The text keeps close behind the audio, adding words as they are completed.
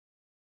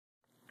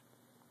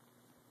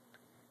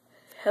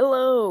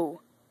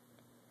Hello!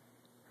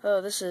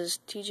 This is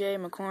TJ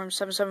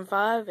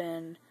McCorm775,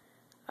 and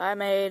I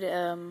made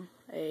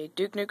a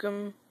Duke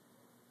Nukem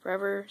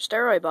Forever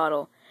Steroid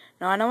bottle.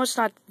 Now, I know it's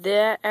not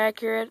that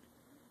accurate,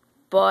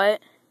 but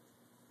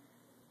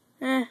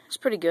it's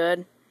pretty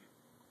good.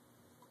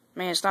 I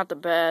mean, it's not the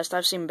best.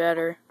 I've seen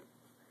better.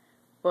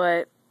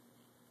 But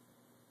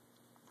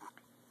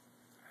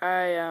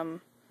I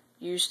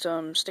used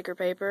some sticker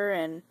paper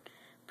and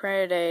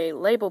printed a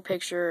label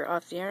picture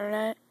off the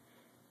internet.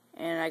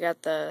 And I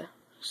got the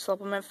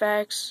supplement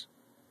facts,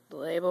 the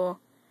label,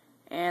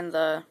 and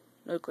the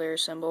nuclear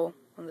symbol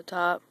on the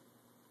top.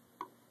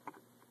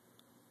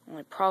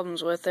 Only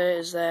problems with it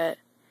is that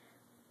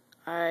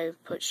I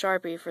put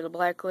Sharpie for the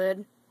black lid.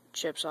 It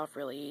chips off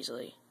really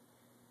easily.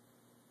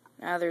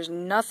 Now there's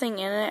nothing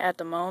in it at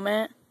the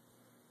moment,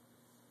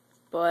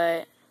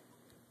 but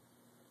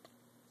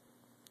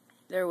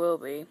there will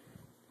be.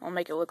 I'll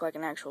make it look like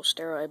an actual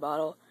steroid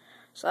bottle.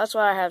 So that's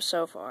what I have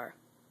so far.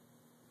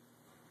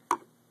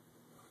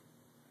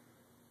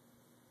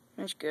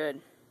 It's good.